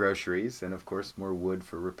and more groceries, and of course more wood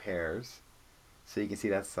for repairs. So you can see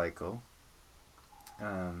that cycle.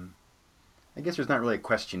 I guess there's not really a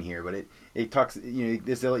question here, but it talks,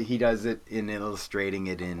 he does it in illustrating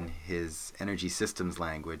it in his energy systems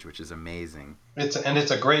language, which is amazing. And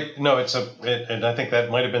I think that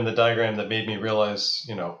might have been the diagram that made me realize,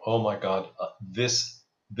 oh my God, this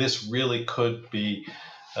really could be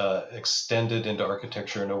extended into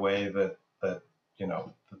architecture in a way that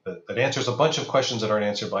answers a bunch of questions that aren't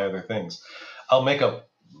answered by other things.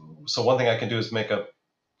 So one thing I can do is make a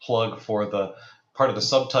plug for the part of the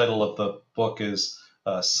subtitle of the book is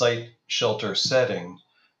Site, Shelter, Setting.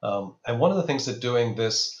 And one of the things that doing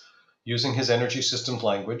this using his energy systems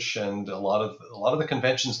language, and a lot of the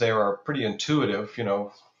conventions there are pretty intuitive,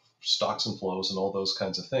 stocks and flows and all those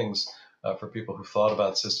kinds of things for people who thought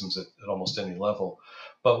about systems at almost any level.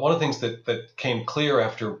 But one of the things that came clear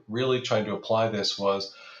after really trying to apply this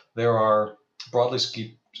was there are, broadly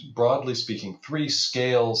speaking, 3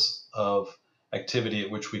 scales of activity at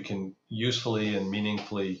which we can usefully and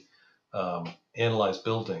meaningfully analyze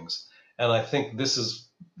buildings. And I think this is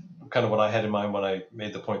kind of what I had in mind when I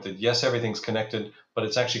made the point that yes, everything's connected, but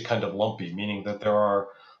it's actually kind of lumpy, meaning that there are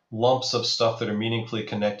lumps of stuff that are meaningfully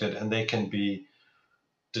connected, and they can be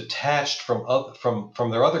detached from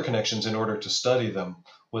their other connections in order to study them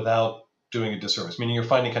without doing a disservice, meaning you're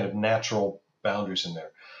finding kind of natural boundaries in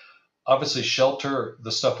there. Obviously, shelter,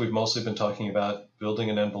 the stuff we've mostly been talking about, building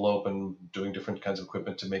an envelope and doing different kinds of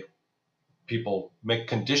equipment to make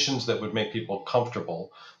conditions that would make people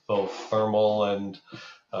comfortable, both thermal and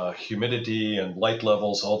humidity and light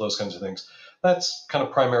levels, all those kinds of things. That's kind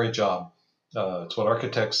of primary job. It's what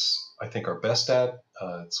architects, I think, are best at.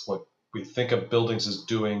 It's what we think of buildings as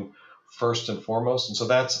doing first and foremost. And so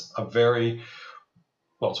that's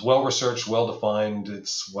it's well-researched, well-defined.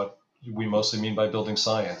 It's what we mostly mean by building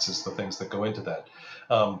science, is the things that go into that.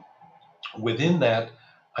 Within that,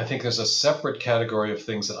 I think there's a separate category of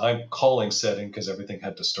things that I'm calling setting, because everything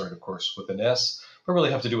had to start, of course, with an S, but really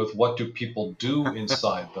have to do with what do people do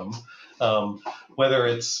inside them, whether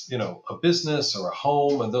it's a business or a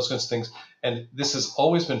home and those kinds of things. And this has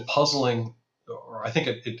always been puzzling, or I think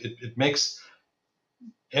it makes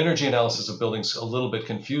energy analysis of buildings a little bit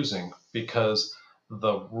confusing, because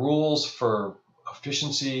the rules for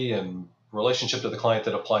efficiency and relationship to the client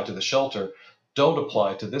that apply to the shelter don't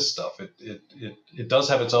apply to this stuff. It does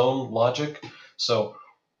have its own logic. So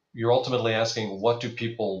you're ultimately asking, what do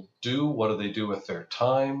people do? What do they do with their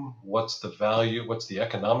time? What's the value? What's the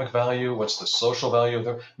economic value? What's the social value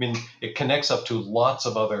of it connects up to lots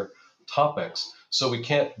of other topics. So we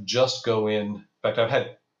can't just go in. In fact, I've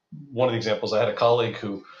had one of the examples, I had a colleague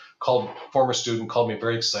who former student called me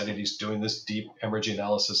very excited. He's doing this deep energy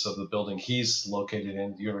analysis of the building. He's located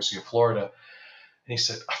in the University of Florida. And he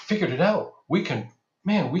said, I figured it out. We can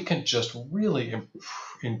just really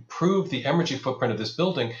improve the energy footprint of this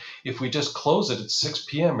building if we just close it at 6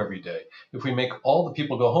 p.m. every day. If we make all the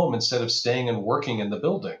people go home instead of staying and working in the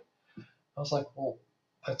building. I was like, well,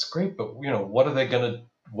 that's great, but what are they going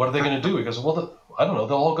to do? He goes, well, I don't know.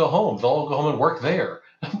 They'll all go home. They'll all go home and work there.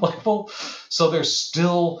 I'm like, well, so there's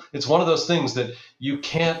still, it's one of those things that you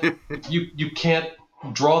can't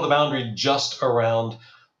draw the boundary just around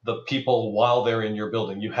the people while they're in your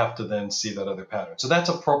building. You have to then see that other pattern. So that's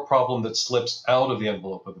a problem that slips out of the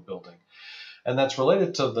envelope of the building. And that's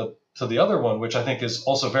related to the other one, which I think is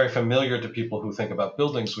also very familiar to people who think about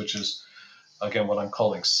buildings, which is, again, what I'm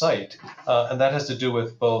calling site. And that has to do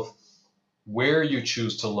with both where you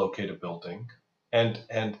choose to locate a building and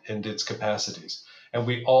its capacities. And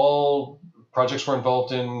projects we're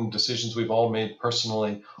involved in, decisions we've all made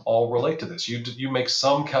personally, all relate to this. You make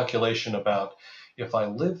some calculation about, if I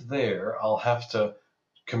live there, I'll have to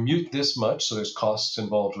commute this much, so there's costs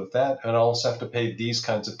involved with that, and I'll also have to pay these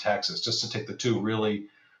kinds of taxes, just to take the two really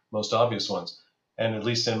most obvious ones. And at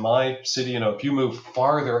least in my city, if you move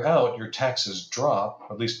farther out, your taxes drop.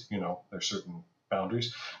 At least, there's certain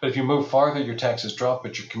boundaries. But if you move farther, your taxes drop,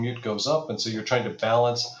 but your commute goes up. And so you're trying to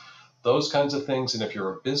balance those kinds of things. And if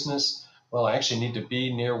you're a business, well, I actually need to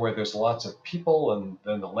be near where there's lots of people, and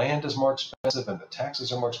then the land is more expensive and the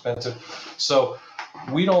taxes are more expensive. So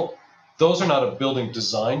those are not a building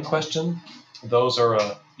design question. Those are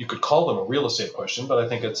you could call them a real estate question, but I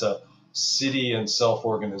think it's a city and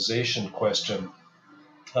self-organization question,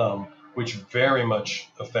 which very much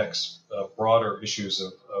affects broader issues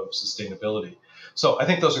of sustainability. So I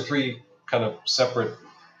think those are three kind of separate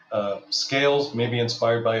scales, maybe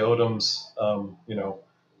inspired by Odom's,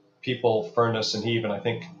 people, furnace, and he even, I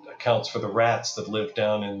think, accounts for the rats that live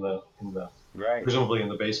down in the Right. presumably in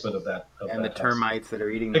the basement of that. And the termites that are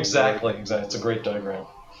eating the Exactly. wood. It's a great diagram.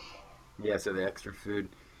 Yeah, so the extra food.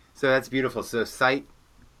 So that's beautiful. So site,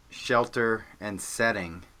 shelter, and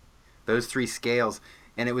setting, those three scales.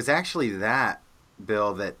 And it was actually that,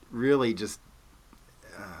 Bill, that really just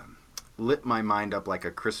lit my mind up like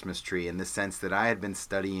a Christmas tree, in the sense that I had been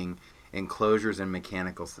studying enclosures and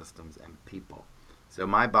mechanical systems and people. So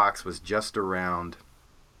my box was just around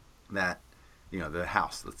that, the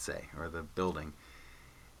house, let's say, or the building.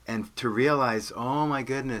 And to realize, oh my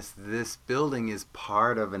goodness, this building is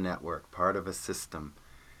part of a network, part of a system.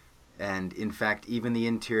 And in fact, even the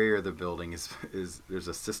interior of the building is there's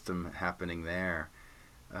a system happening there.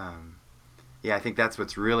 I think that's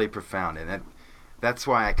what's really profound. And that's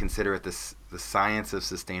why I consider it the science of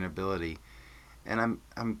sustainability. And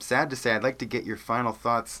I'm sad to say, I'd like to get your final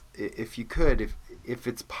thoughts, if you could, if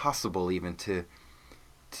it's possible even to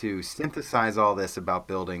synthesize all this about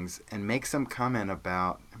buildings and make some comment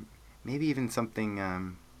about, maybe even something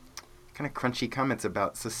kind of crunchy comments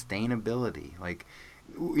about sustainability. Like,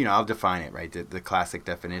 I'll define it, right? The classic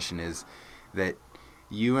definition is that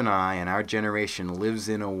you and I and our generation lives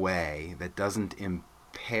in a way that doesn't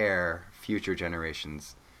impair future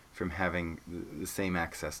generations from having the same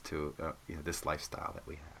access to this lifestyle that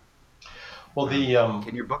we have. Well,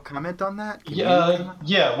 can your book comment on that?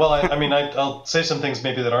 Yeah. Well, I'll say some things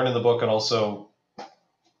maybe that aren't in the book, and also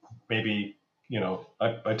maybe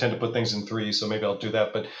I tend to put things in three, so maybe I'll do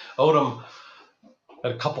that. But Odom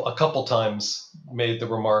a couple times made the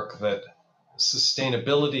remark that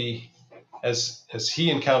sustainability, as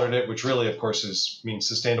he encountered it, which really, of course, means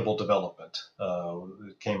sustainable development.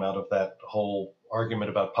 It came out of that whole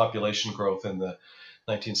argument about population growth in the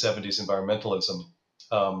 1970s environmentalism.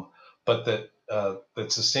 But that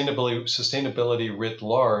sustainability writ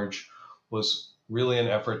large was really an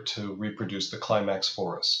effort to reproduce the climax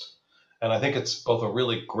forest. And I think it's both a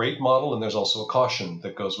really great model, and there's also a caution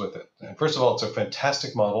that goes with it. And first of all, it's a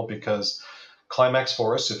fantastic model because climax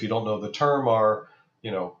forests, if you don't know the term, are,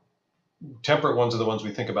 temperate ones are the ones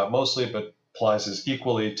we think about mostly, but applies as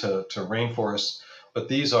equally to rainforests. But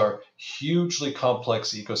these are hugely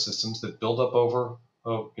complex ecosystems that build up over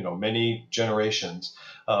many generations.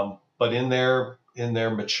 But in their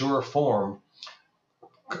mature form,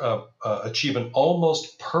 achieve an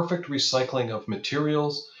almost perfect recycling of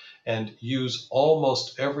materials and use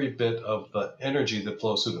almost every bit of the energy that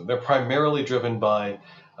flows through them. They're primarily driven by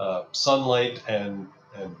sunlight and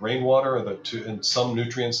rainwater, and some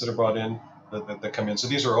nutrients that are brought in that come in. So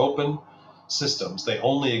these are open systems. They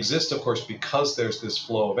only exist, of course, because there's this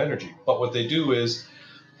flow of energy. But what they do is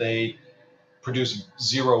they produce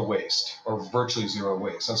zero waste, or virtually zero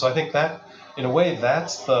waste. And so I think that, in a way,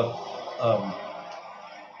 that's the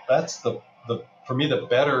for me, the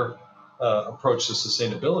better approach to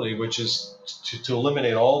sustainability, which is to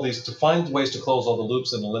eliminate all these, to find ways to close all the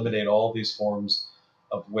loops and eliminate all these forms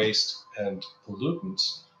of waste and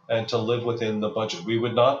pollutants, and to live within the budget. We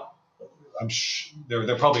would not, there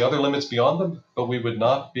are probably other limits beyond them, but we would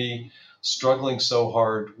not be struggling so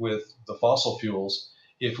hard with the fossil fuels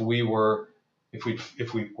if we were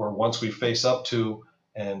once we face up to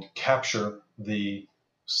and capture the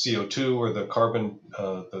CO2 or the carbon,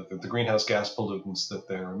 the greenhouse gas pollutants that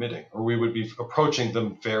they're emitting, or we would be approaching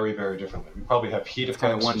them very, very differently. We probably have heat effects.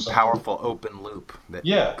 Kind of one powerful open loop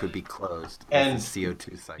that could be closed. And the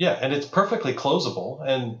CO2 cycle. Yeah, and it's perfectly closable,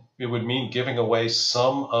 and it would mean giving away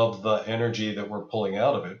some of the energy that we're pulling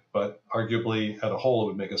out of it, but arguably at a whole it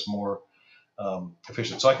would make us more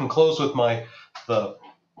efficient. So I can close with the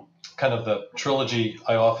trilogy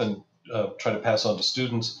I often try to pass on to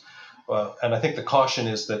students. And I think the caution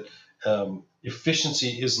is that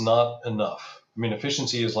efficiency is not enough. I mean,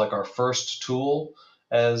 efficiency is like our first tool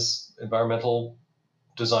as environmental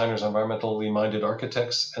designers, environmentally minded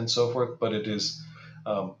architects, and so forth. But it is,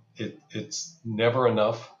 it's never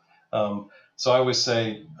enough. So I always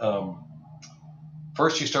say,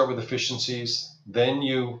 first you start with efficiencies, then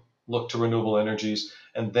you look to renewable energies,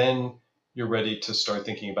 and then you're ready to start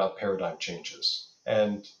thinking about paradigm changes.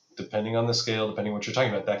 And depending on the scale, depending on what you're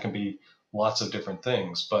talking about, that can be lots of different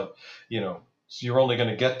things. But, you're only going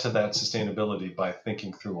to get to that sustainability by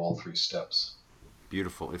thinking through all three steps.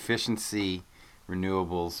 Beautiful. Efficiency,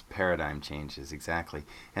 renewables, paradigm changes, exactly.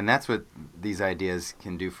 And that's what these ideas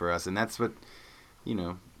can do for us. And that's what,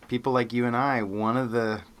 people like you and I, one of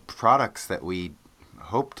the products that we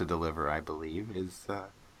hope to deliver, I believe, is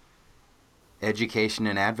education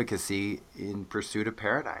and advocacy in pursuit of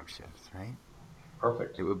paradigm shifts, right?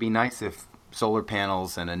 Perfect. It would be nice if solar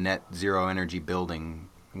panels and a net zero energy building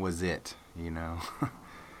was it,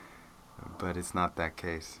 but it's not that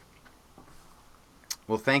case.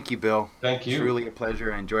 Well, thank you, Bill. Thank you. Truly a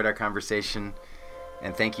pleasure. I enjoyed our conversation,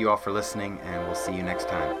 and thank you all for listening, and we'll see you next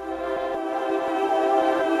time.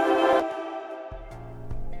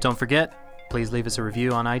 Don't forget, please leave us a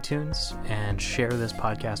review on iTunes and share this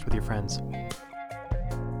podcast with your friends.